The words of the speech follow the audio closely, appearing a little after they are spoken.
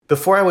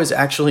Before I was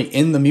actually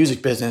in the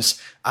music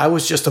business, I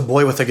was just a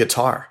boy with a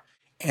guitar.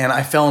 And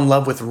I fell in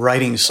love with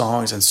writing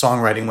songs and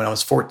songwriting when I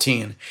was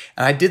 14.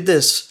 And I did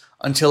this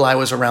until I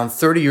was around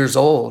 30 years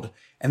old.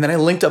 And then I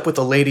linked up with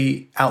a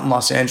lady out in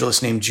Los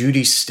Angeles named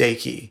Judy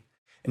Stakey.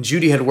 And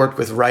Judy had worked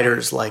with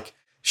writers like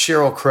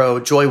Sheryl Crow,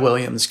 Joy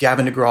Williams,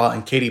 Gavin DeGraw,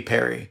 and Katy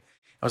Perry.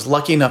 I was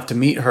lucky enough to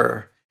meet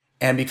her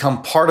and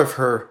become part of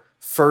her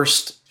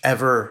first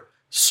ever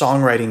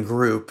songwriting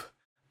group,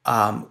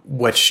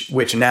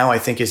 which now I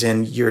think is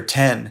in year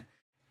 10.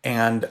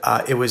 And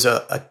it was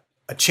a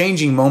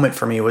changing moment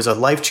for me. It was a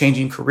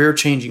life-changing,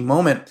 career-changing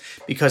moment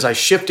because I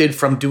shifted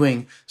from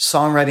doing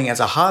songwriting as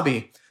a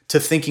hobby to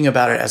thinking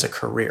about it as a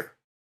career.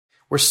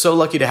 We're so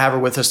lucky to have her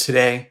with us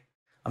today.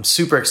 I'm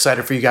super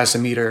excited for you guys to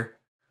meet her.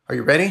 Are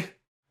you ready?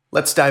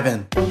 Let's dive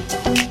in.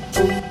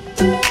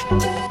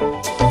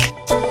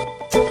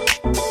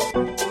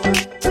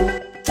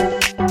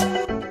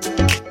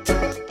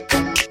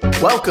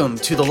 Welcome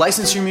to the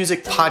License Your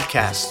Music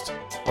podcast,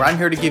 where I'm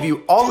here to give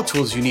you all the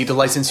tools you need to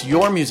license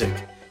your music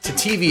to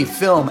TV,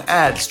 film,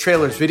 ads,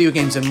 trailers, video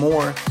games, and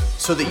more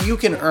so that you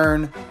can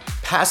earn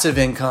passive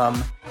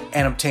income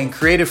and obtain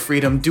creative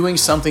freedom doing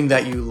something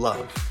that you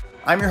love.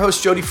 I'm your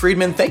host, Jody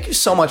Friedman. Thank you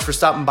so much for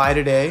stopping by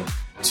today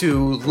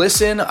to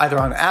listen either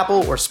on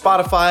Apple or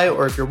Spotify,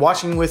 or if you're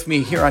watching with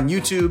me here on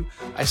YouTube.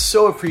 I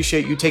so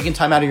appreciate you taking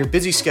time out of your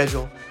busy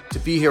schedule to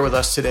be here with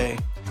us today.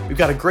 We've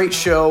got a great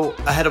show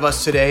ahead of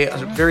us today, a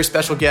very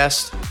special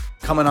guest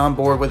coming on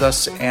board with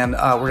us, and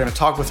we're going to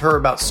talk with her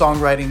about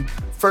songwriting.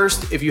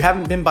 First, if you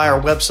haven't been by our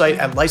website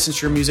at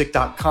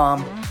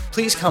licenseyourmusic.com,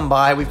 please come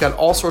by. We've got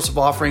all sorts of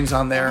offerings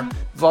on there.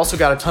 We've also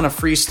got a ton of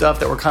free stuff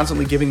that we're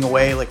constantly giving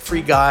away, like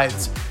free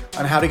guides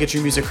on how to get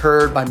your music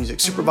heard by music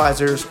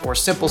supervisors or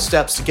simple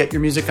steps to get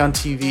your music on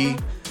TV.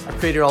 I've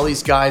created all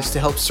these guides to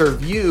help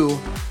serve you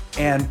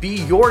and be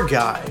your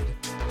guide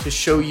to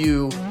show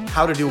you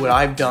how to do what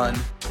I've done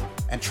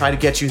and try to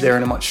get you there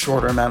in a much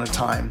shorter amount of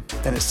time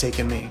than it's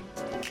taken me.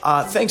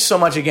 Thanks so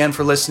much again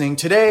for listening.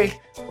 Today,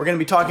 we're going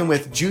to be talking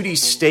with Judy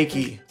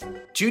Stakey.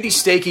 Judy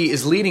Stakey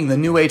is leading the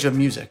new age of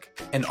music.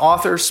 An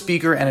author,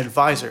 speaker, and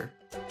advisor,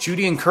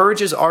 Judy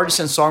encourages artists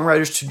and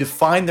songwriters to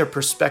define their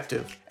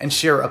perspective and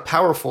share a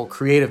powerful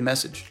creative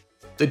message.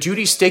 The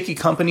Judy Stakey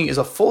Company is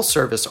a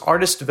full-service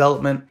artist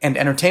development and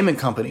entertainment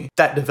company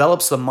that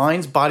develops the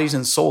minds, bodies,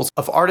 and souls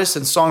of artists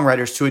and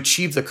songwriters to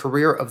achieve the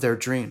career of their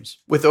dreams.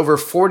 With over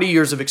 40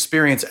 years of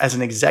experience as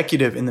an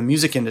executive in the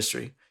music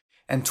industry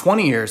and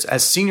 20 years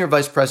as Senior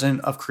Vice President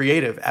of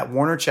Creative at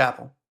Warner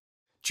Chappell,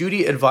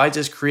 Judy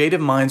advises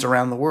creative minds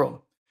around the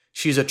world.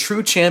 She is a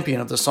true champion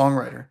of the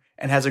songwriter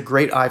and has a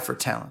great eye for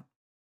talent.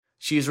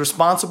 She is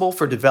responsible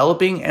for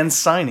developing and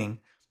signing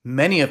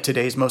many of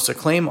today's most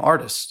acclaimed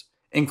artists,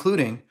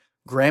 including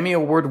Grammy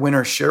Award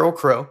winner Sheryl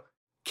Crow,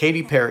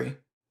 Katy Perry,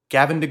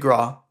 Gavin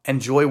DeGraw, and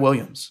Joy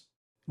Williams.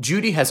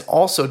 Judy has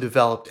also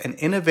developed an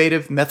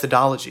innovative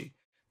methodology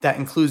that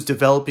includes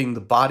developing the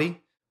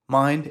body,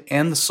 mind,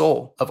 and the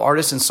soul of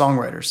artists and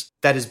songwriters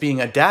that is being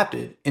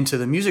adapted into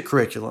the music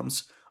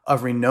curriculums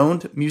of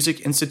renowned music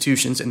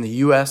institutions in the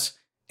U.S.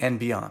 and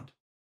beyond.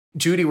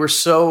 Judy, we're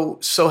so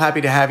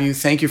happy to have you.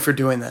 Thank you for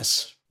doing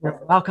this. You're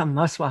welcome.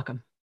 Most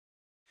welcome.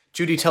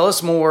 Judy, tell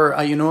us more.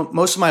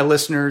 Most of my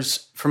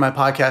listeners for my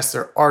podcast,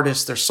 they're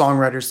artists, they're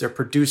songwriters, they're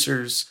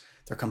producers,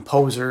 they're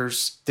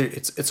composers.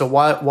 It's a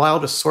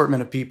wild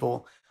assortment of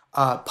people,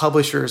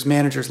 publishers,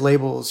 managers,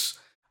 labels.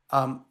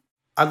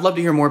 I'd love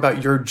to hear more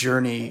about your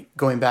journey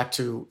going back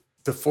to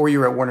before you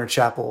were at Warner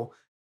Chappell.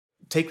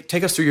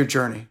 Take us through your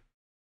journey.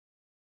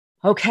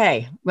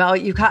 Okay. Well,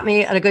 you caught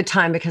me at a good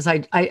time because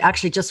I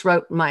actually just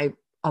wrote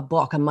a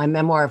book and my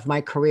memoir of my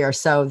career.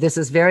 So this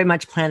is very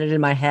much planted in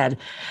my head.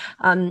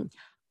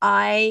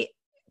 I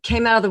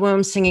came out of the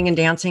womb singing and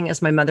dancing,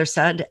 as my mother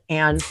said,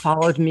 and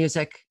followed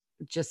music.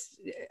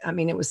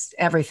 It was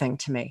everything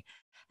to me.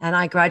 And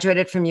I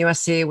graduated from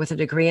USC with a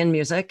degree in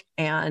music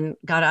and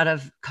got out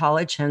of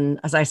college.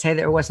 And as I say,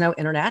 there was no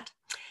internet.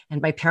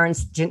 And my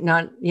parents did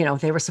not,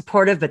 they were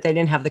supportive, but they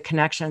didn't have the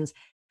connections.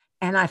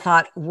 And I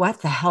thought,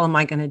 what the hell am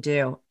I going to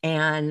do?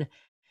 And,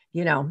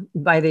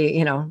 by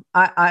the,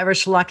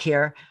 Irish luck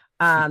here,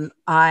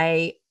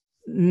 I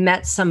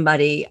met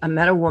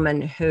a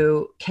woman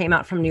who came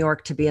out from New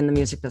York to be in the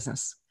music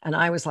business. And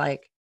I was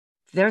like,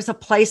 there's a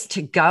place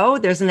to go.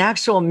 There's an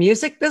actual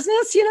music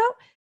business,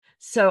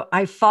 So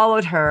I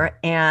followed her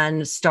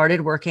and started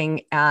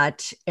working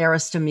at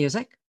Arista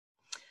Music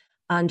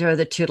under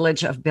the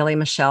tutelage of Billy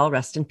Michelle,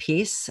 rest in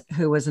peace,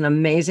 who was an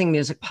amazing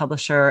music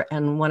publisher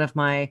and one of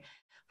my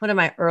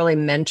early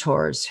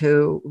mentors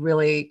who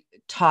really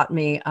taught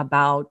me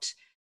about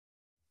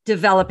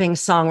developing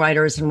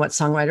songwriters and what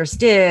songwriters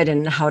did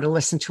and how to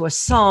listen to a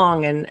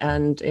song and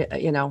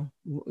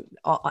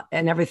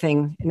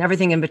everything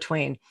in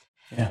between.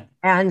 Yeah.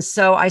 And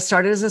so I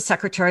started as a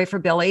secretary for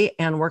Billy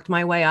and worked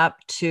my way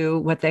up to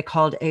what they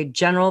called a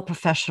general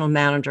professional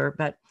manager.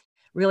 But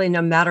really,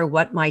 no matter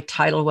what my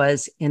title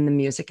was in the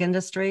music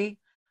industry,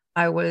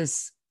 I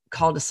was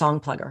called a song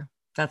plugger.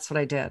 That's what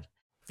I did.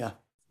 Yeah.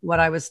 What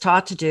I was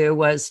taught to do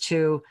was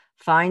to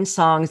find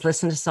songs,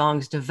 listen to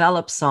songs,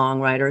 develop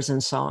songwriters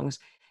and songs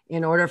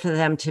in order for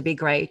them to be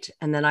great.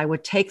 And then I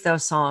would take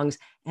those songs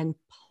and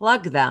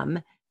plug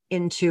them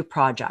into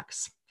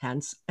projects,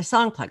 hence a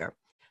song plugger.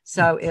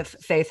 So if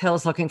Faith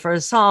Hill's looking for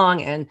a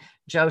song and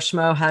Joe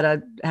Schmo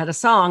had a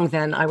song,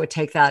 then I would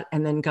take that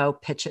and then go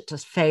pitch it to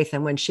Faith.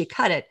 And when she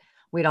cut it,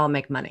 we'd all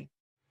make money.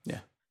 Yeah.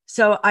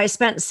 So I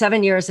spent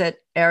 7 years at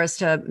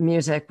Arista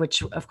Music,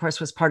 which of course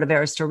was part of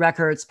Arista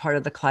Records, part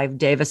of the Clive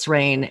Davis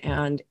reign.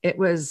 And it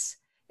was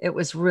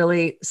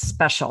really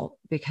special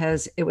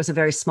because it was a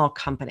very small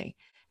company.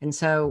 And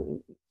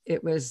so there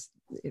was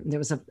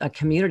a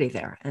community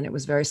there, and it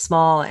was very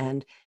small,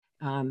 and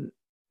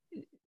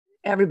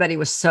everybody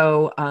was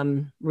so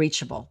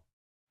reachable.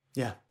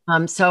 Yeah.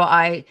 So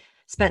I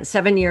spent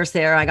 7 years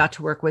there. I got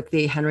to work with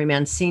the Henry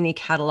Mancini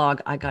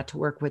catalog. I got to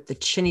work with the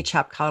Chinny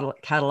Chap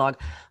catalog,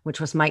 which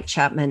was Mike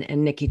Chapman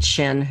and Nicky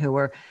Chin, who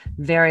were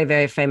very,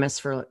 very famous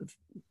for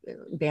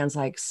bands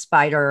like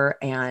Spider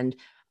and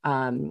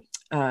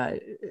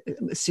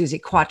Suzi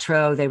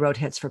Quatro. They wrote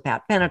hits for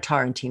Pat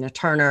Benatar and Tina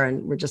Turner,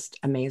 and were just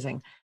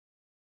amazing.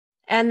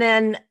 And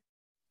then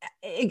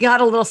it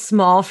got a little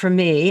small for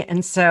me.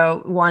 And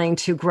so wanting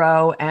to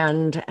grow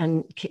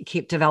and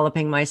keep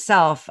developing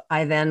myself,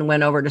 I then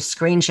went over to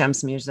Screen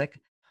Gems Music,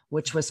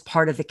 which was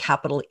part of the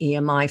Capitol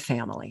EMI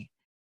family.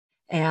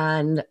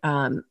 And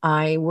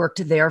I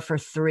worked there for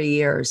 3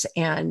 years.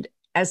 And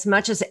as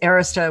much as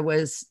Arista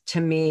was,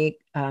 to me,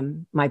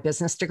 my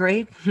business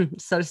degree,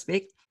 so to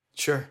speak.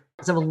 Sure.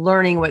 So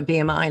learning what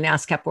BMI and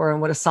ASCAP were and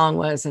what a song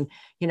was, and,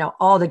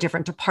 all the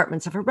different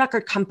departments of a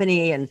record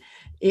company, and,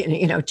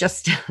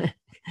 just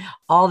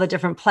all the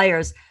different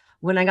players.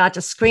 When I got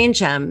to Screen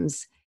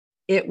Gems,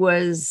 it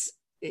was,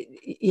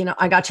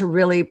 I got to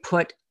really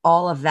put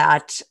all of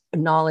that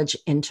knowledge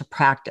into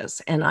practice.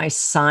 And I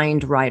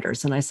signed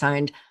writers, and I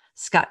signed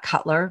Scott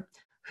Cutler,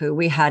 who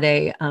we had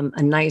a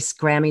nice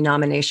Grammy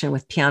nomination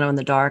with Piano in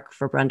the Dark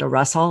for Brenda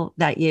Russell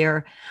that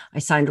year. I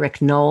signed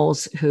Rick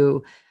Knowles,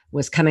 who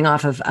was coming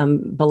off of,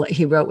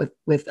 he wrote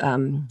with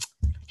Belinda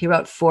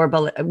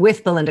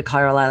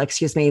Carlisle,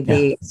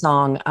 the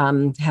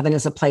song Heaven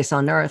is a Place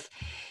on Earth.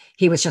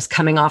 He was just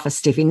coming off of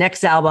Stevie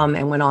Nicks' album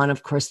and went on,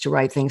 of course, to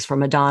write things for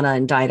Madonna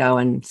and Dido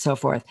and so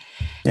forth.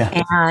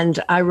 Yeah. And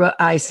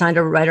I signed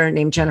a writer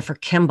named Jennifer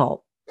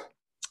Kimball,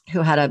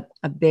 who had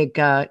a big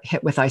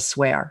hit with I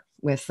Swear,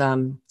 with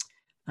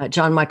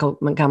John Michael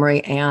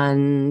Montgomery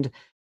and,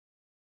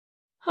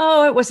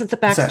 it wasn't the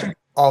Baxter.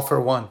 All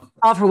for One.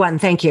 All for One.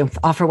 Thank you.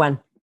 All for One.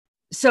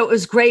 So it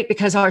was great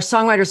because our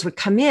songwriters would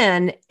come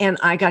in and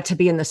I got to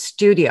be in the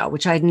studio,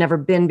 which I had never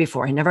been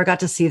before. I never got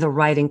to see the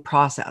writing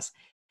process.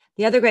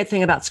 The other great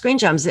thing about Screen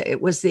Gems,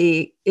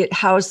 it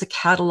housed the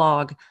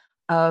catalog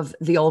of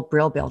the old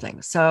Brill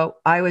building. So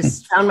I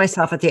found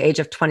myself at the age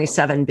of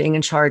 27 being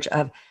in charge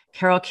of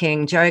Carole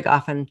King, Jerry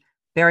Goffin,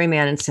 Barry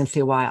Mann, and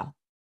Cynthia Weil.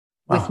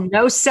 With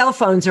no cell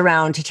phones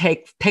around to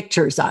take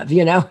pictures of,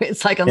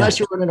 it's like, unless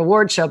you were at an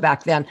award show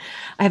back then,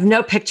 I have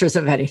no pictures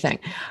of anything.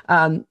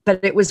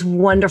 But it was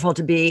wonderful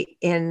to be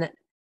in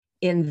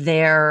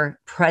their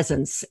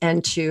presence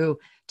and to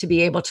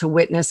be able to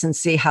witness and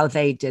see how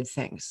they did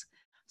things.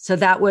 So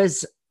that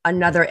was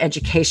another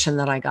education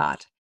that I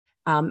got,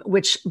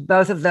 which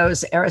both of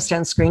those Arista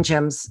and Screen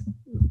Gems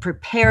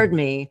prepared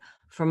me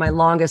for my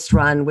longest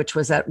run, which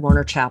was at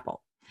Warner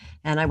Chappell.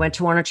 And I went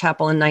to Warner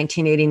Chappell in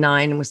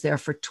 1989 and was there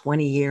for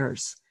 20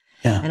 years.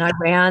 Yeah. And I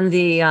ran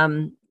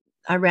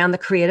the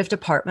creative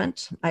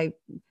department. I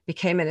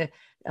became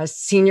a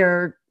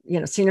senior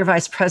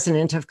vice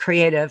president of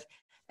creative,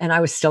 and I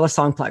was still a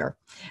song plugger.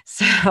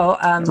 So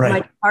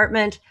my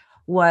department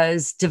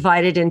was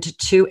divided into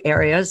two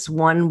areas.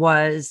 One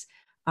was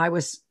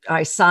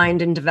I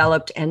signed and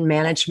developed and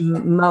managed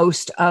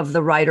most of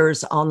the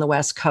writers on the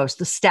West Coast,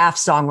 the staff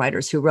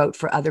songwriters who wrote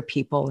for other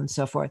people and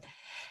so forth.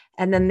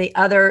 And then the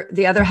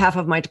other half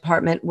of my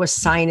department was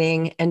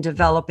signing and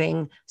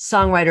developing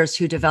songwriters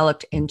who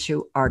developed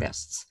into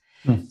artists.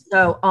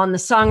 So on the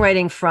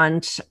songwriting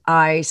front,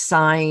 I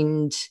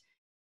signed,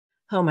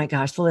 oh my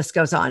gosh, the list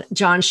goes on.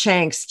 John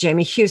Shanks,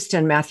 Jamie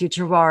Houston, Matthew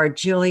Gerard,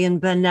 Julian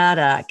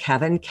Bonetta,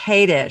 Kevin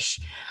Kadish,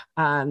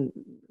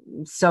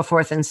 so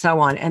forth and so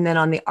on. And then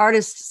on the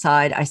artist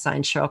side, I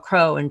signed Sheryl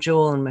Crow and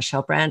Jewel and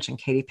Michelle Branch and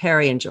Katy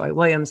Perry and Joy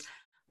Williams,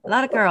 a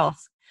lot of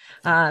girls.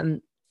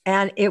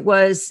 And it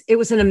was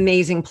an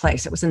amazing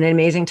place. It was an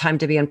amazing time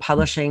to be in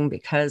publishing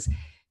because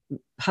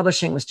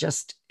publishing was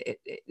just,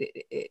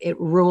 it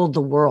ruled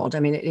the world.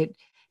 I mean,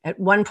 at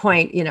one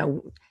point,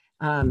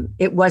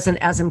 it wasn't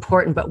as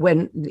important, but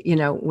when,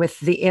 with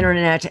the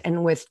internet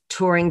and with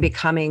touring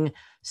becoming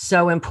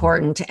so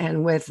important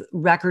and with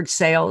record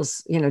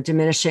sales,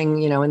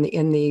 diminishing,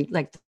 in the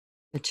like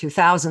the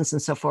 2000s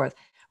and so forth,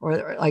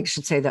 or like I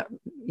should say that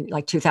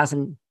like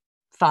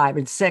 2005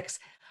 and 6,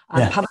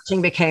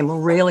 publishing became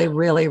really,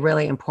 really,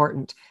 really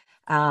important.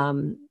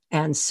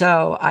 And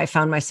so I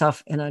found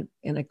myself in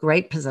a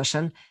great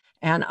position,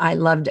 and I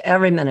loved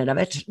every minute of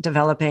it,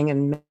 developing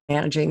and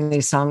managing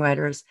these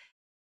songwriters.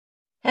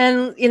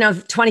 And,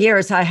 20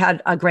 years, I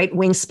had a great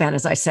wingspan,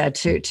 as I said,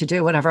 to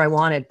do whatever I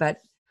wanted. But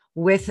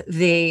with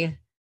the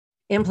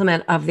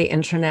implement of the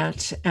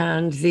internet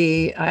and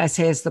I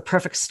say is the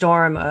perfect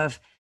storm of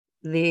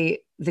the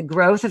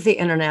growth of the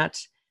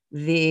internet,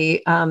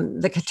 the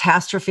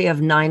catastrophe of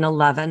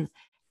 9/11,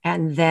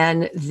 and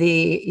then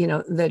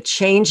the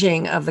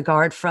changing of the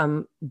guard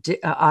from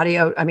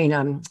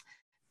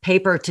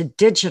paper to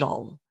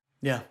digital.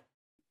 Yeah.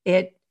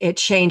 It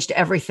changed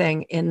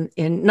everything in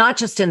not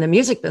just in the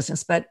music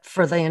business, but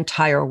for the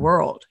entire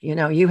world.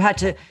 You had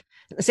to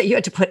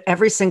put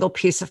every single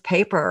piece of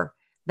paper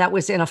that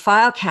was in a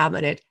file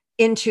cabinet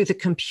into the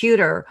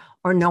computer,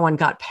 or no one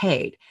got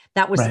paid.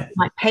 That was right.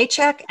 My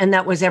paycheck, and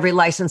that was every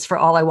license for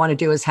all I want to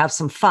do is have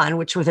some fun,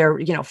 which were there,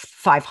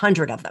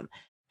 500 of them.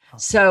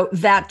 So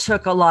that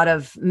took a lot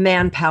of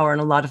manpower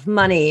and a lot of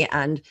money.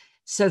 And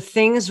so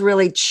things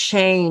really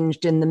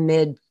changed in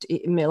the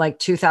like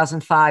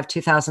 2005,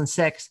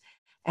 2006.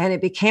 And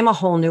it became a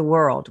whole new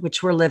world,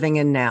 which we're living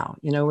in now.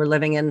 We're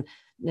living in,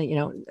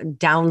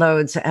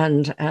 downloads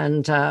and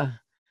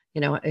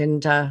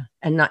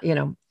not,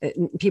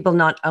 people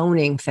not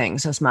owning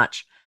things as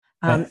much.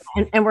 And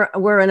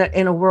we're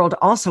in a world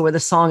also where the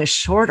song is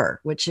shorter,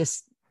 which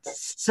is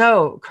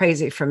so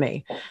crazy for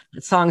me.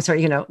 The songs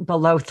are,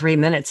 below 3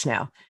 minutes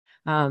now.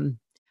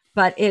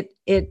 But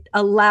it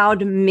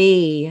allowed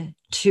me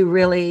to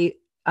really,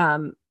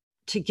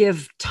 to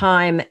give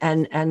time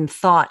and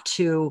thought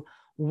to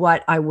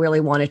what I really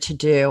wanted to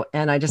do.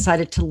 And I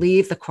decided to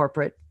leave the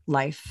corporate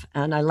life.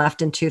 And I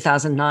left in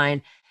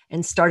 2009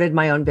 and started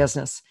my own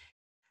business,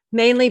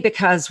 mainly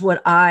because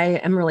what I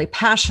am really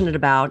passionate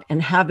about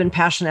and have been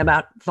passionate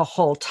about the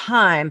whole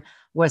time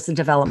was the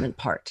development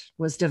part,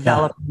 was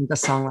developing the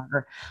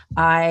songwriter.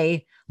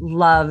 I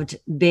loved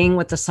being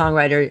with the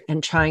songwriter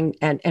and trying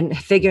and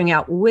figuring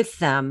out with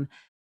them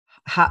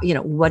how,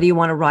 what do you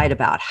want to write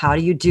about? How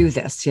do you do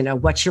this?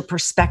 What's your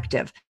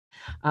perspective?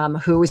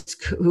 Who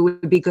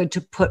would be good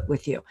to put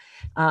with you?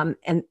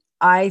 And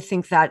I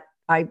think that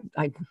I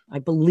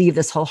believe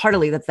this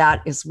wholeheartedly,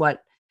 that is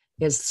what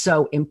is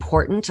so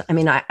important. I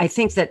mean, I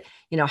think that,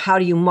 how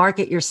do you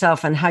market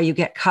yourself and how you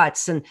get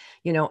cuts and,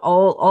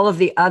 all of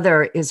the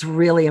other is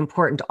really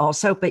important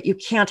also, but you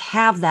can't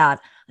have that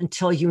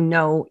until you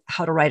know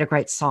how to write a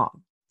great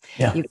song.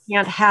 Yeah. You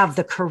can't have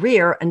the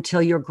career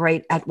until you're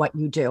great at what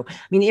you do. I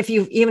mean,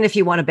 even if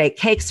you want to bake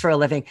cakes for a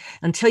living,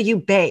 until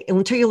you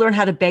learn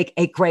how to bake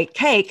a great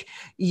cake,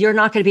 you're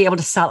not going to be able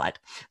to sell it.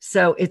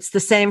 So it's the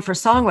same for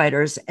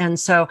songwriters. And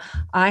so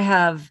I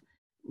have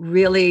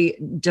really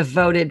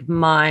devoted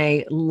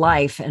my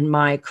life and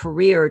my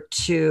career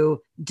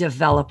to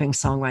developing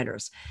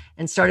songwriters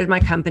and started my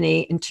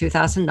company in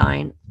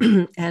 2009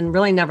 and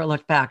really never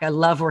looked back. I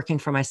love working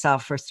for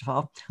myself, first of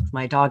all, with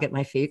my dog at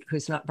my feet,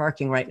 who's not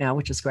barking right now,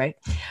 which is great.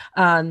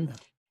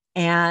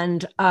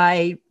 And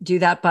I do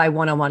that by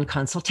one-on-one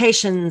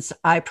consultations.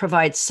 I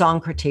provide song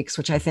critiques,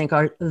 which I think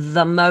are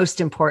the most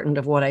important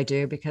of what I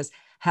do, because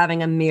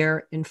having a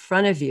mirror in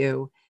front of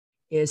you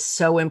is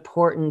so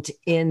important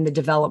in the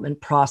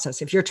development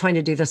process. If you're trying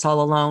to do this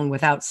all alone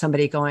without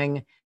somebody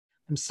going,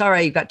 I'm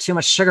sorry, you got too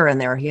much sugar in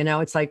there.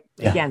 It's like,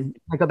 again,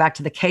 I go back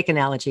to the cake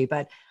analogy,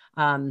 but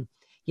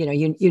you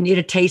need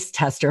a taste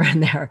tester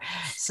in there.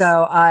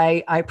 So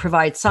I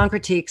provide song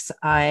critiques.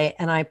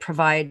 I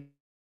provide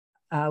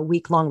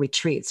week-long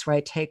retreats where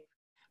I take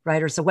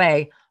writers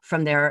away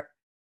from their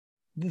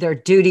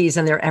duties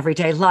and their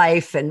everyday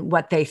life and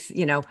what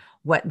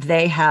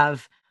they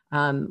have,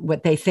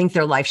 what they think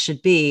their life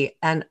should be.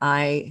 And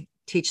I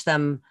teach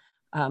them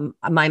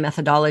my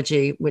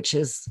methodology, which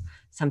is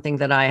something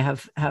that I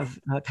have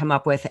come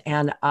up with.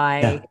 And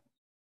I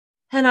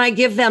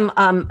give them,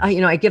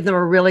 I give them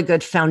a really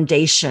good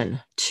foundation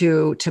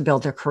to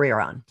build their career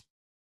on.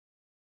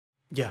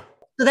 Yeah.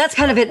 So that's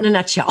kind of it in a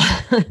nutshell.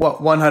 Well,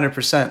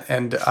 100%.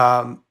 And,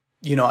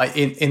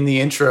 in the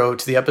intro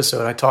to the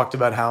episode, I talked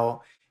about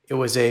how it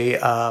was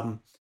a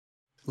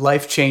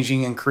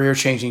life-changing and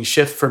career-changing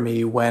shift for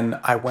me when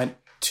I went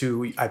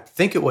to, I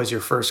think it was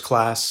your first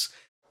class.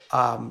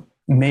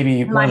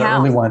 Maybe one of the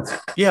early ones.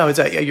 Yeah, it was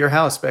at your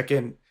house back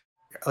in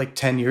like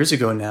 10 years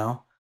ago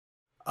now.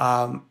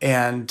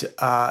 And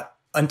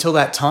until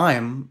that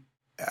time,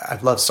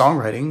 I've loved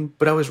songwriting,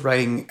 but I was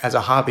writing as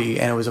a hobby.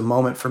 And it was a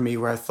moment for me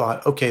where I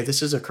thought, okay,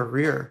 this is a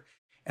career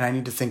and I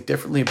need to think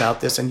differently about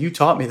this. And you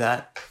taught me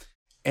that.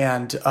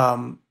 And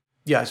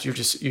yes,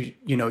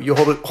 you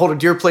hold a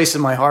dear place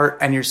in my heart,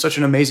 and you're such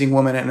an amazing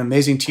woman and an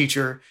amazing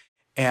teacher.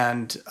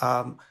 And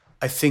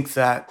I think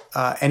that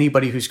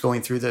anybody who's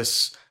going through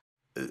this,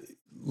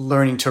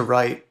 learning to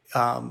write,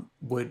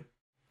 would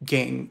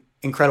gain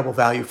incredible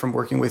value from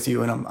working with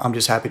you. And I'm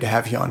just happy to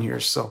have you on here.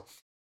 So,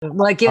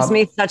 well, it gives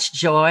me such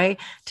joy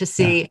to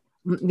see,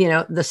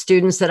 the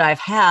students that I've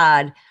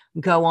had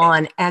go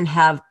on and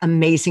have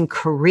amazing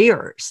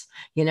careers,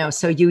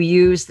 so you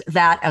use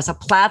that as a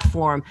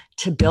platform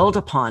to build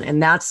upon.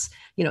 And that's,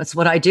 it's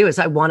what I do is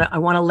I want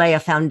to lay a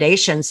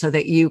foundation so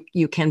that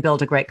you can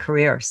build a great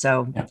career.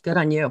 So good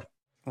on you.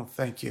 Well,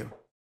 thank you.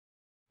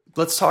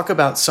 Let's talk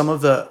about some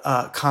of the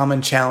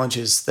common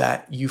challenges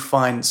that you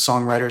find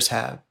songwriters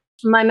have.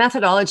 My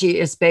methodology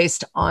is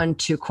based on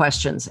two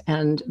questions.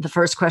 And the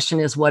first question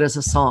is, what is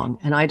a song?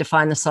 And I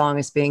define the song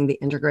as being the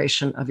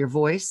integration of your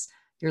voice,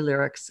 your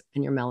lyrics,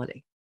 and your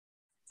melody.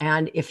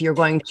 And if you're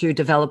going to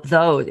develop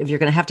those, if you're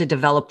going to have to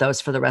develop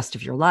those for the rest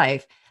of your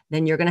life,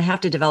 then you're going to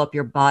have to develop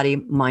your body,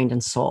 mind,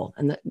 and soul.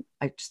 And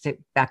I just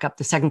back up.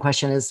 The second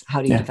question is,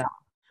 how do you develop?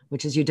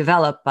 Which is you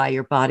develop by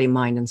your body,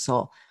 mind, and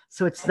soul.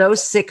 So it's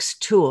those 6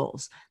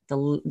 tools,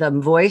 the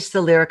voice,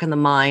 the lyric, and the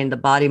mind, the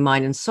body,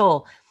 mind, and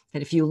soul,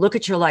 that if you look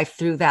at your life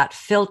through that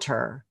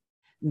filter,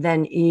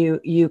 then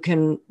you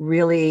can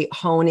really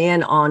hone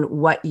in on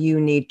what you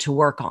need to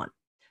work on.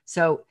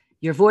 So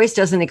your voice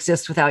doesn't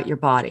exist without your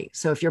body.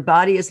 So if your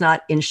body is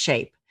not in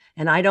shape,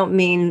 and I don't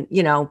mean,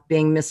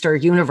 being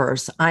Mr.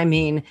 Universe, I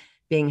mean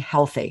being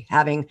healthy,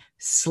 having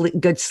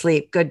good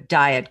sleep, good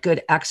diet,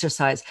 good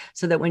exercise,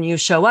 so that when you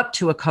show up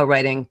to a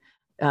co-writing,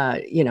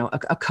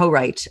 a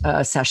co-write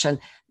session,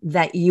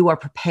 that you are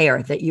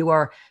prepared, that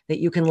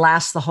you can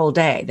last the whole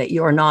day, that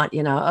you are not,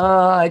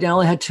 I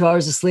only had 2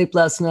 hours of sleep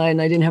last night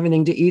and I didn't have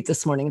anything to eat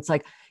this morning. It's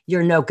like,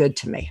 you're no good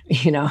to me,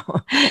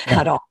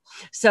 at all.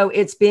 So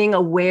it's being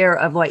aware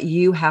of what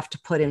you have to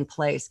put in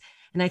place.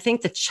 And I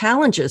think the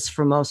challenges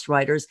for most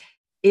writers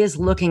is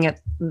looking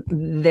at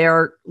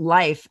their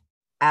life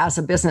as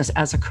a business,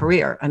 as a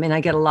career. I mean, I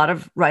get a lot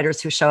of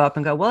writers who show up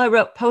and go, well, I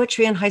wrote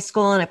poetry in high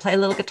school and I play a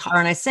little guitar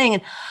and I sing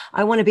and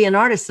I want to be an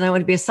artist and I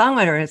want to be a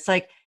songwriter. And it's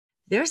like,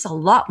 there's a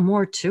lot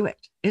more to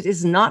it. It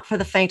is not for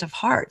the faint of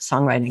heart.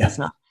 Songwriting is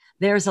not.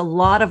 There's a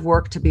lot of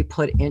work to be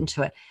put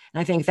into it.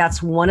 And I think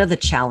that's one of the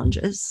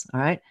challenges. All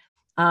right.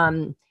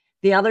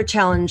 The other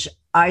challenge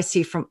I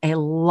see from a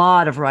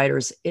lot of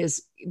writers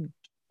is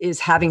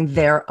having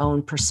their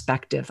own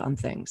perspective on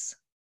things.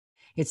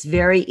 It's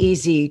very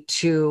easy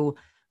to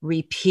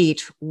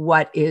repeat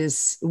what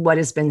has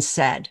been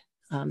said.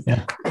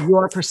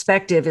 Your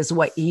perspective is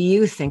what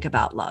you think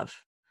about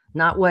love,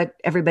 not what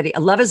everybody.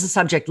 Love is a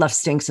subject, love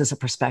stinks is a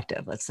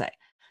perspective, let's say.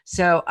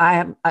 So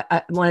I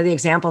one of the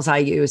examples I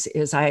use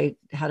is I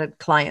had a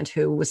client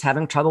who was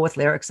having trouble with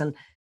lyrics, and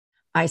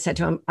I said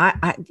to him,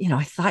 I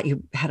thought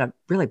you had a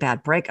really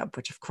bad breakup,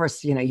 which of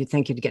course, you'd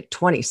think you'd get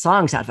 20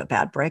 songs out of a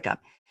bad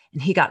breakup.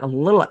 And he got a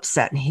little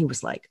upset and he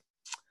was like,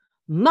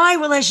 my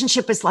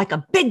relationship is like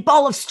a big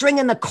ball of string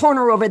in the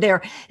corner over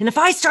there. And if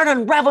I start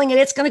unraveling it,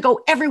 it's going to go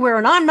everywhere.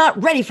 And I'm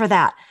not ready for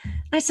that.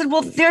 And I said,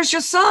 well, there's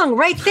your song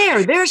right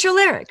there. There's your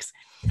lyrics.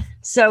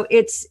 So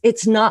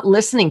it's not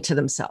listening to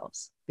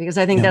themselves, because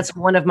I think that's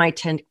one of my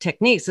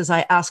techniques is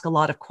I ask a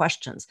lot of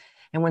questions.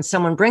 And when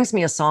someone brings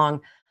me a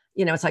song,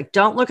 it's like,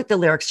 don't look at the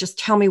lyrics. Just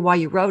tell me why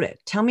you wrote it.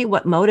 Tell me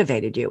what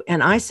motivated you.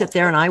 And I sit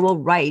there and I will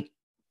write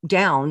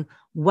down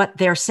what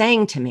they're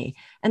saying to me.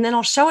 And then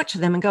I'll show it to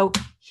them and go,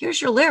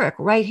 here's your lyric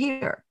right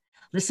here.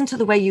 Listen to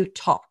the way you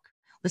talk.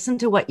 Listen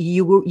to what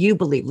you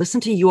believe.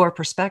 Listen to your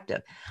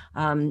perspective.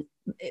 But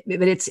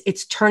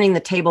it's turning the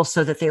table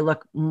so that they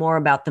look more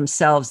about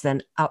themselves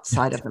than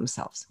outside of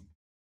themselves.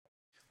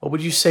 What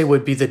would you say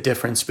would be the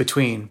difference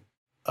between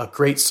a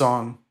great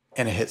song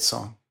and a hit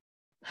song?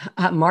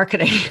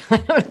 Marketing.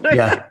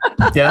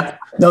 Yeah.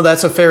 No,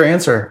 that's a fair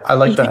answer. I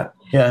like that.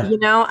 Yeah.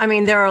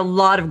 There are a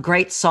lot of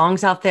great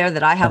songs out there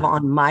that I have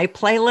on my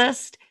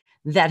playlist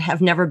that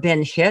have never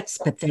been hits,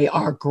 but they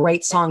are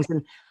great songs.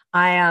 And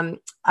I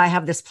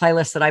have this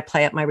playlist that I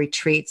play at my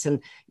retreats,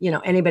 and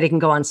anybody can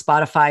go on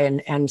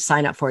Spotify and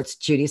sign up for it. It's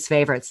Judy's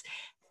Favorites.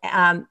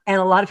 And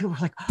a lot of people are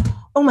like,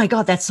 oh my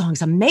God, that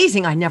song's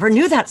amazing. I never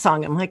knew that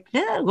song. I'm like,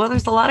 yeah, well,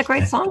 there's a lot of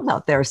great songs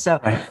out there. So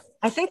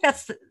I think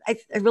I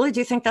really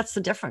do think that's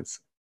the difference.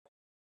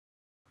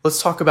 Let's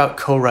talk about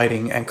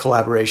co-writing and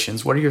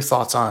collaborations. What are your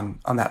thoughts on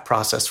that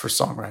process for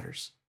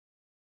songwriters?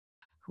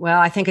 Well,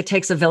 I think it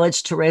takes a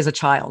village to raise a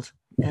child.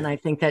 And I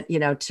think that,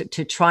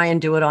 to try and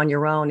do it on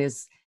your own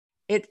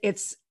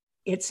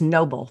it's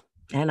noble.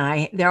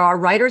 And there are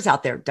writers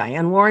out there.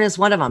 Diane Warren is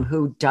one of them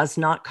who does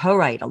not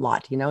co-write a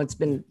lot. It's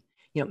been,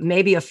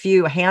 maybe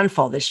a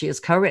handful that she has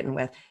co-written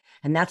with.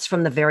 And that's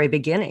from the very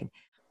beginning.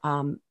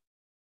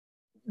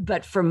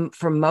 But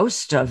for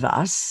most of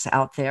us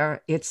out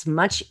there, it's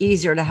much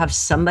easier to have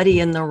somebody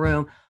in the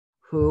room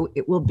who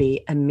it will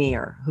be a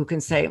mirror, who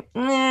can say,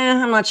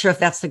 I'm not sure if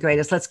that's the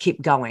greatest. Let's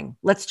keep going.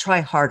 Let's try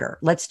harder.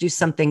 Let's do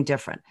something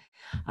different.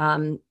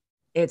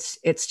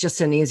 It's just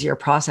an easier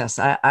process.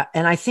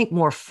 And I think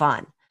more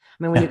fun.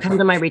 I mean, when you come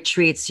to my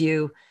retreats,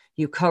 you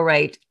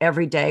co-write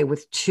every day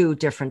with 2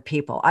 different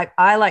people.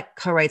 I like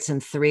co-writes in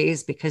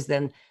 3s, because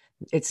then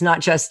it's not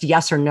just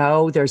yes or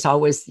no. There's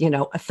always,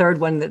 a third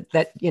one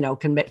that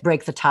can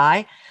break the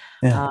tie.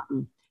 Yeah.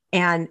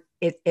 And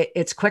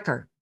it's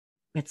quicker.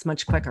 It's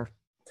much quicker.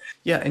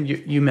 Yeah. And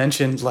you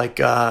mentioned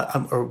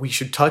or we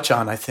should touch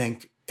on, I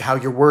think, how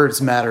your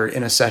words matter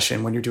in a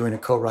session when you're doing a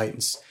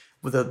co-write.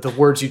 With the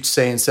words you'd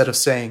say instead of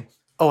saying,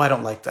 oh, I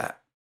don't like that.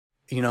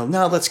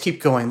 No, let's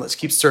keep going. Let's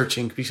keep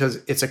searching,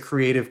 because it's a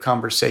creative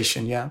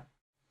conversation. Yeah.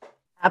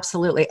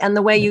 Absolutely. And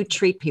the way you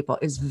treat people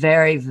is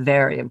very,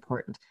 very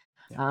important.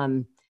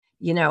 Yeah.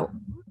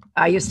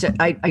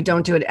 I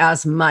don't do it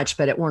as much,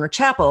 but at Warner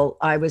Chappell,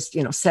 I was,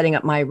 setting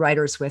up my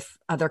writers with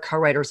other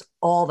co-writers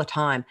all the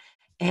time.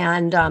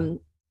 And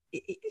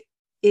it,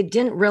 it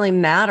didn't really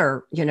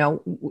matter,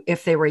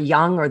 if they were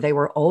young or they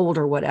were old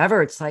or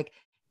whatever. It's like,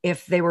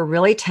 if they were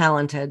really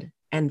talented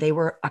and they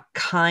were a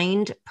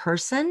kind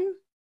person,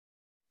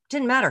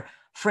 didn't matter.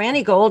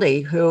 Franny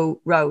Goldie,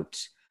 who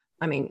wrote,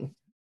 I mean,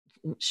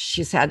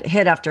 she's had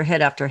hit after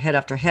hit after hit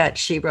after hit.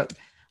 She wrote,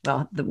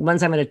 well, the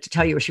ones I'm going to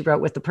tell you she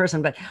wrote with the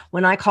person. But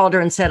when I called her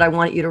and said, I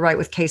want you to write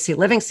with Casey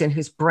Livingston,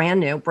 who's brand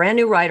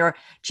new writer,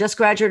 just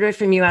graduated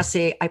from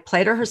USC. I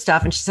played her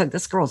stuff and she said,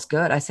 this girl's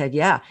good. I said,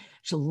 yeah,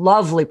 she's a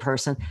lovely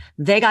person.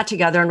 They got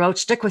together and wrote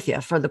Stick With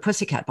You for the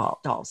Pussycat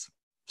Dolls.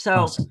 So,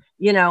 Awesome.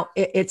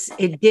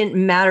 It didn't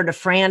matter to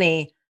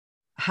Franny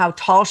how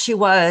tall she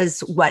was,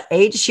 what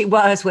age she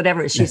was,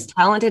 whatever. She's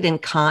talented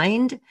and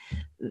kind,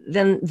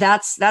 then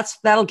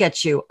that'll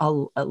get you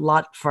a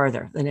lot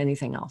further than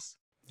anything else.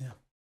 Yeah.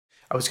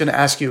 I was going to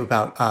ask you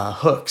about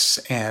hooks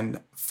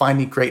and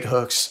finding great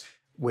hooks,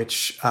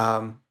 which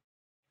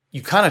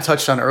you kind of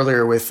touched on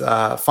earlier with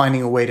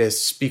finding a way to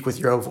speak with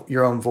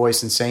your own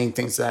voice and saying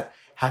things that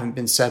haven't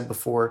been said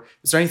before.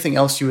 Is there anything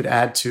else you would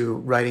add to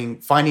writing,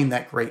 finding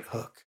that great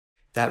hook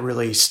that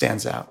really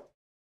stands out?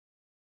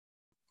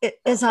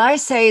 As I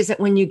say, is that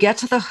when you get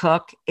to the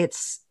hook,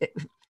 let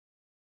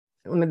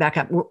me back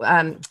up.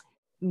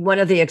 One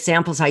of the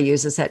examples I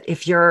use is that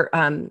if you're,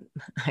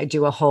 I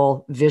do a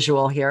whole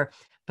visual here,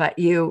 but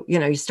you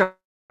start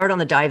on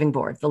the diving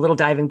board, the little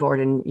diving board,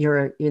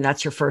 and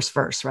that's your first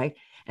verse, right?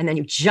 And then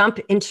you jump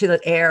into the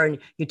air and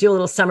you do a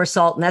little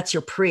somersault, and that's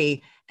your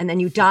pre. And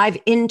then you dive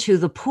into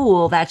the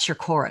pool, that's your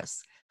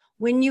chorus.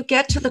 When you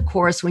get to the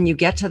chorus, when you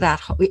get to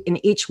that, and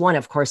each one,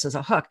 of course, is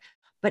a hook,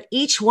 but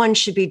each one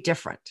should be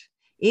different.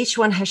 Each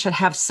one should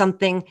have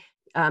something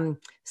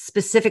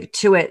specific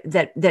to it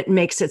that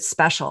makes it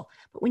special.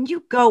 But when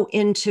you go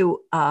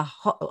into a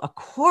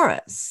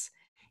chorus,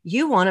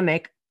 you want to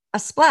make a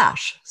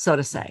splash, so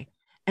to say.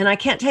 And I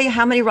can't tell you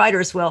how many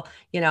writers will,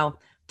 da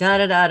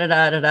da da da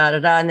da da da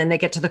da, and then they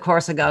get to the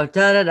chorus and go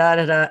da da da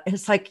da da.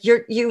 It's like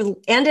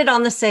you ended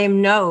on the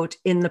same note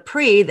in the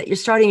pre that you're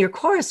starting your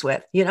chorus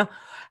with.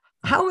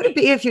 How would it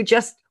be if you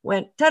just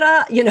went da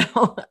da,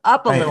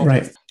 up a little?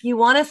 Right. You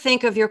want to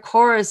think of your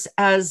chorus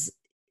as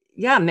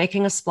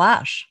making a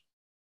splash.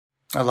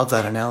 I love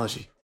that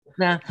analogy.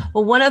 Yeah.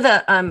 Well, one of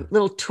the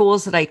little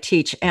tools that I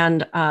teach,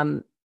 and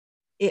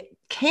it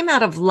came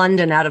out of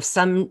London, out of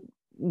some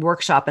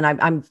workshop, and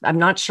I'm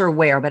not sure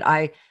where, but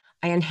I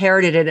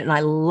inherited it and I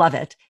love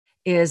it,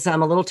 is a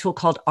little tool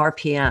called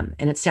RPM,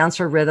 and it stands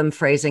for rhythm,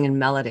 phrasing, and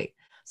melody.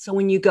 So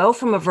when you go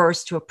from a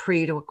verse to a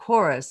pre to a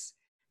chorus,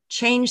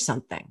 change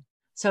something.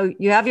 So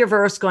you have your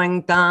verse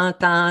going da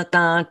da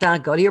da da,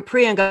 go to your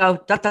pre and go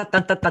da da da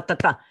da da da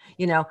da.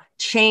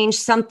 Change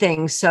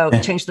something. So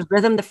change the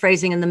rhythm, the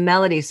phrasing, and the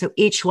melody. So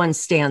each one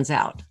stands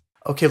out.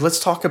 Okay, let's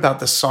talk about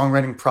the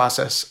songwriting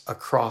process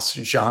across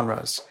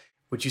genres.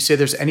 Would you say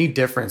there's any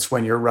difference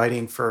when you're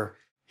writing for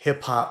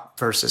hip hop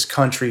versus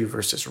country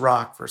versus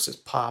rock versus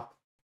pop?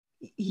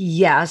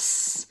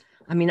 Yes.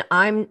 I mean,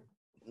 oh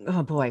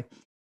boy.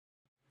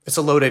 It's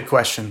a loaded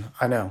question.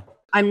 I know.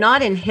 I'm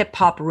not in hip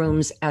hop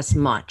rooms as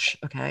much.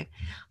 Okay.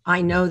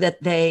 I know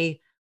that they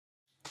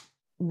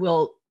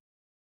will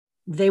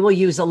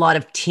use a lot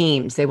of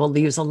teams. They will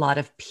use a lot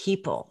of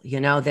people,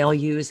 they'll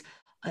use,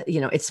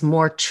 it's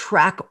more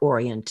track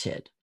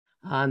oriented.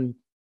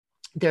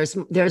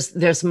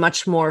 There's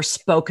much more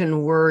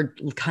spoken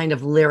word kind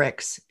of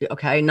lyrics.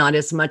 Okay. Not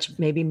as much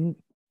maybe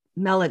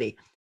melody,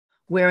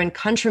 where in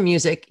country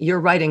music, you're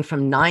writing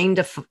from 9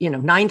 to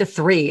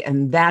 3,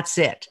 and that's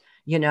it,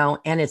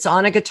 and it's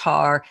on a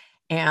guitar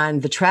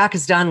and the track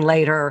is done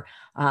later.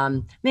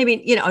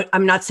 Maybe,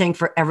 I'm not saying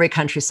for every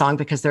country song,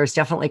 because there's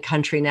definitely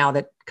country now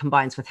that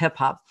combines with hip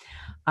hop.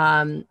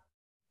 And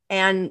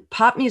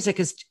pop music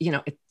is,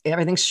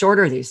 everything's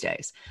shorter these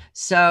days.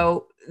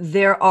 So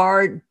there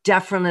are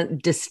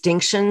definite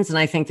distinctions. And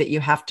I think that you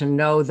have to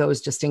know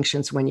those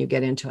distinctions when you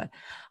get into it.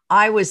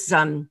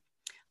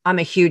 I'm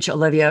a huge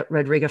Olivia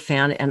Rodrigo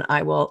fan, and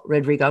I will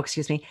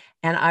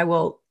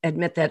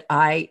admit that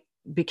I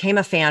became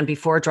a fan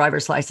before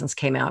Driver's License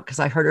came out, because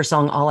I heard her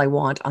song All I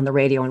Want on the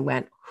radio and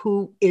went,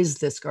 who is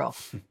this girl?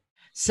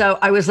 So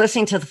I was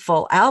listening to the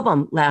full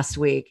album last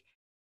week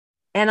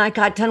and I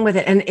got done with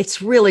it, and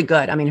it's really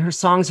good. I mean, her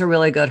songs are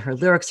really good. Her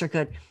lyrics are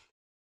good,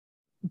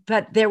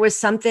 but there was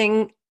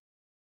something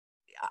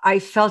I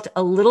felt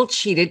a little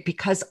cheated,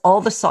 because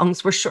all the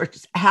songs were short.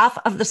 Half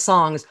of the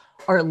songs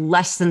are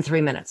less than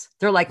 3 minutes.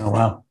 They're like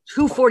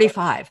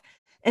 2:45.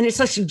 And it's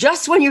like,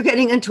 just when you're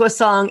getting into a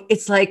song,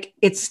 it's like,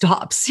 it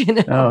stops,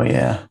 Oh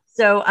yeah.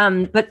 So,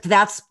 but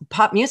that's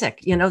pop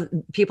music,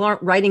 people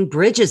aren't writing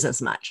bridges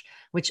as much,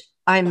 which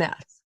I miss.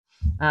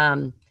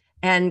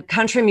 And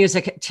country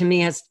music to me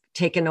has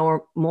taken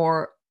over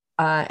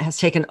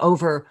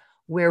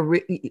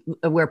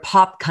where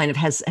pop kind of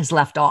has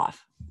left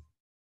off.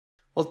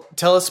 Well,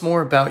 tell us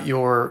more about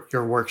your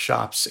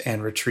workshops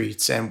and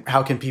retreats, and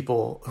how can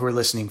people who are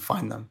listening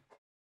find them?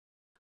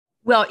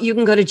 Well, you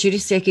can go to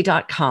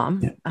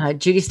judystakey.com.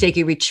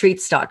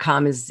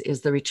 JudyStakeyRetreats.com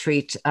is the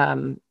retreat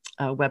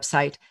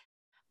website.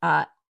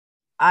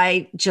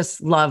 I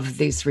just love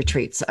these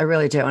retreats. I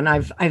really do. And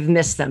I've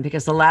missed them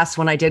because the last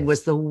one I did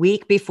was the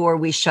week before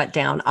we shut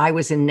down. I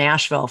was in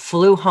Nashville,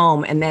 flew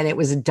home, and then it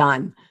was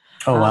done.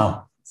 Oh,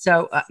 wow.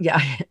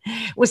 Yeah,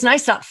 it was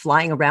nice not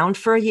flying around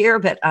for a year,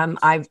 but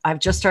I've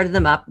just started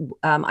them up.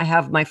 I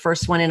have my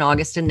first one in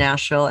August in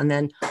Nashville, and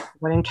then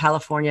one in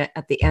California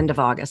at the end of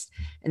August.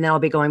 And then I'll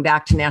be going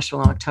back to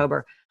Nashville in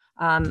October.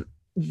 I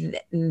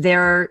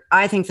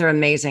think they're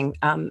amazing.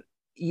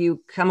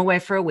 You come away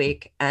for a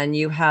week and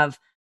you have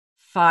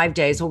 5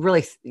 days. Well,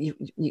 really,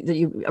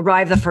 you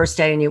arrive the first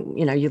day and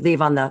you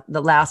leave on the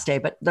last day.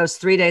 But those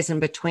 3 days in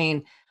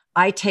between,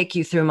 I take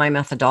you through my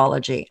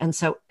methodology. And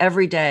so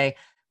every day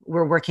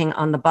we're working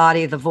on the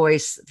body, the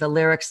voice, the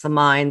lyrics, the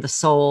mind, the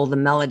soul, the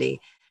melody.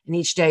 And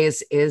each day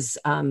is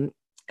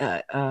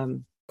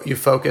you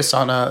focus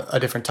on a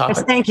different topic.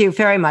 Yes, thank you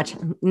very much.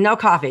 No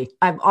coffee.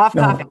 I'm off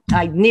coffee.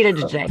 I needed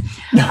it today.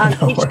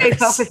 Each day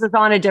focuses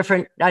on a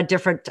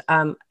different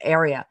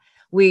area.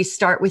 We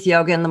start with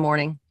yoga in the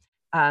morning.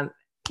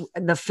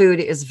 The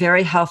food is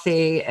very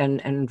healthy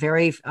and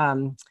very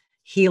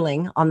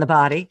healing on the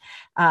body.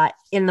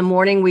 In the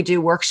morning, we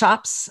do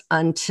workshops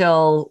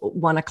until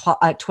 1 o'clock,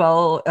 and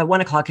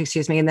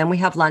then we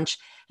have lunch.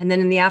 And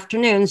then in the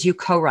afternoons, you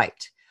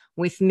co-write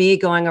with me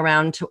going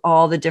around to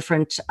all the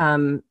different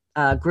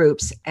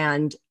groups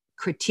and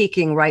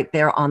critiquing right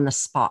there on the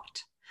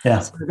spot. Yeah.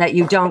 So that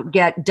you don't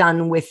get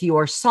done with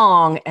your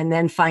song and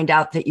then find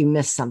out that you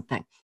missed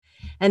something.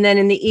 And then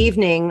in the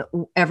evening,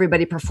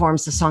 everybody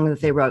performs the song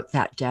that they wrote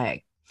that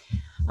day.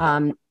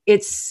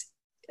 It's,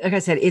 like I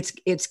said,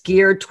 it's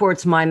geared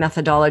towards my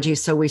methodology.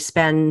 So we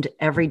spend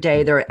every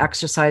day, there are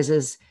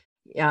exercises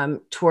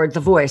toward the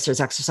voice, there's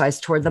exercise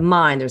toward the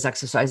mind, there's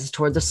exercises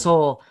toward the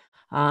soul.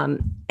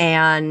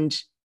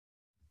 And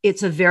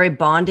it's a very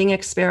bonding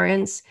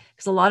experience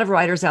because a lot of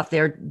writers out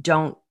there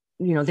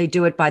they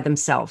do it by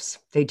themselves.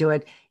 They do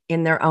it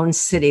in their own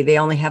city. They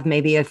only have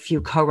maybe a few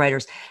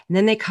co-writers. And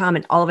then they come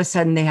and all of a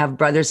sudden they have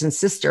brothers and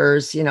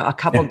sisters, a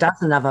couple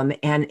dozen of them.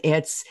 And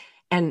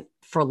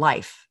for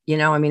life,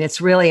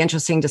 it's really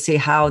interesting to see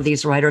how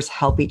these writers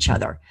help each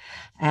other.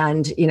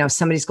 And,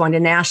 somebody's going to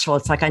Nashville.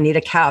 It's like, I need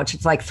a couch.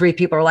 It's like 3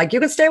 people are like, you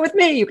can stay with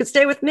me. You can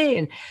stay with me.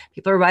 And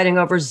people are writing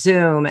over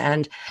Zoom.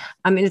 And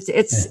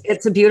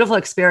it's a beautiful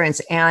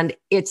experience. And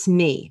it's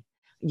me.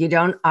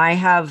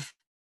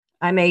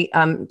 I may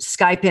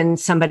Skype in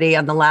somebody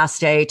on the last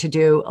day to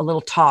do a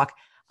little talk.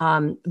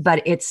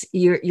 But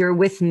you're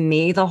with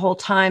me the whole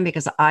time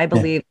because I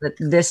believe that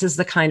this is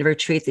the kind of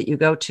retreat that you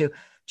go to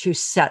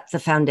set the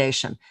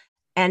foundation.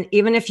 And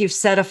even if you've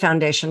set a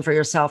foundation for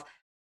yourself,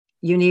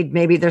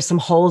 there's some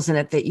holes in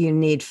it that you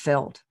need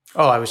filled.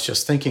 Oh, I was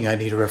just thinking I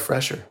need a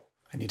refresher.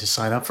 I need to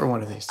sign up for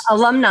one of these.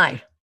 Alumni.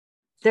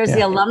 There's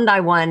the alumni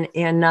one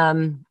in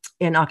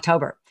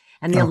October.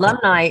 And the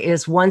alumni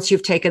is once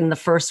you've taken the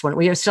first one,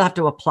 you still have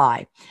to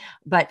apply.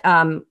 But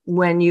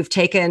when you've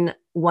taken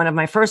one of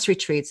my first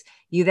retreats,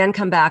 you then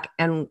come back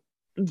and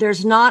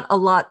there's not a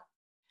lot.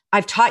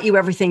 I've taught you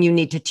everything you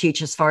need to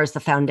teach as far as the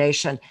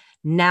foundation.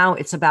 Now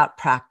it's about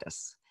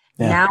practice.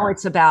 Yeah. Now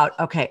it's about,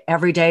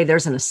 every day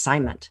there's an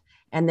assignment.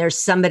 And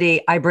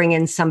I bring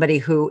in somebody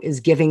who is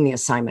giving the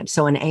assignment.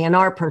 So an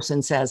A&R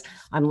person says,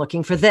 I'm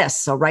looking for this,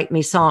 so write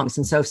me songs.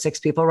 And so 6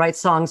 people write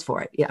songs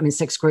for it.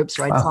 6 groups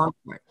write songs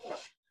for it.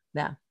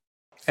 Yeah.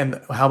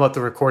 And how about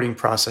the recording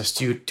process?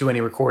 Do you do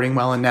any recording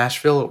while in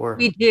Nashville? Or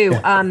we do.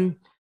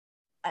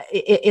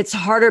 It's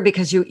harder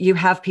because you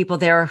have people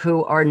there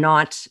who are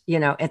not,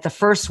 at the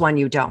first one,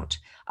 you don't.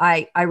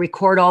 I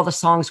record all the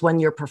songs when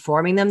you're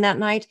performing them that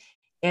night.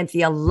 And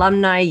the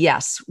alumni,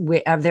 yes,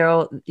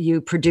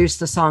 you produce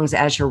the songs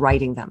as you're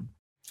writing them.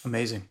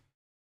 Amazing.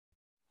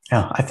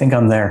 Yeah, I think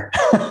I'm there.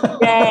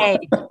 Yay.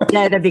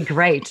 Yeah, that'd be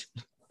great.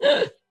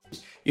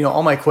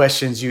 All my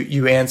questions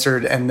you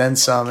answered and then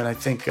some, and I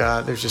think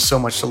there's just so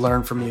much to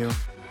learn from you.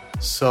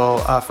 So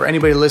for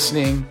anybody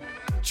listening,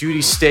 Judy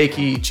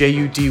Stakee,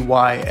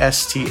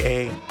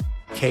 JudyStakee,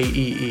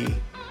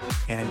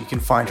 and you can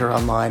find her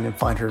online and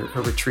find her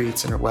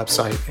retreats and her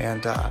website.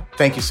 And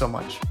thank you so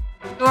much.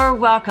 You're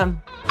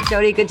welcome.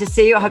 Jody, good to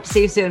see you. I hope to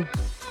see you soon.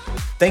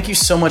 Thank you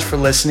so much for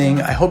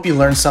listening. I hope you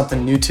learned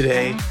something new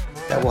today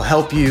that will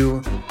help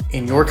you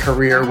in your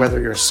career, whether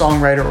you're a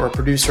songwriter or a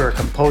producer or a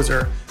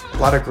composer. A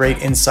lot of great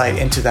insight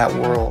into that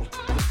world.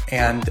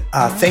 And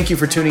thank you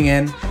for tuning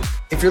in.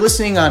 If you're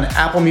listening on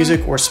Apple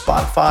Music or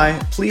Spotify,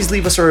 please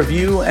leave us a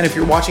review. And if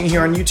you're watching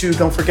here on YouTube,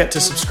 don't forget to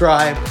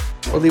subscribe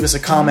or leave us a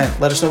comment.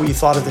 Let us know what you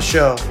thought of the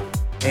show.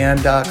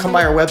 And come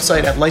by our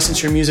website at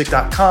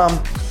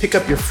licenseyourmusic.com. Pick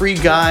up your free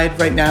guide.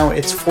 Right now,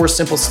 it's 4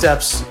 simple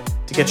steps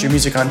to get your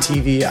music on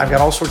TV. I've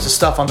got all sorts of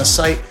stuff on the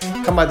site.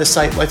 Come by the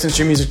site,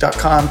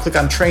 licenseyourmusic.com. Click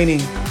on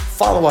training.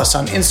 Follow us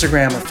on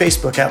Instagram or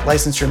Facebook at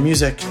License Your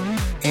Music.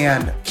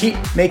 And keep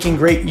making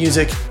great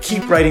music.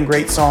 Keep writing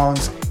great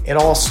songs. It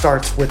all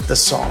starts with the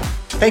song.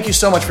 Thank you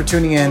so much for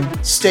tuning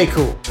in. Stay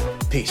cool.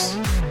 Peace.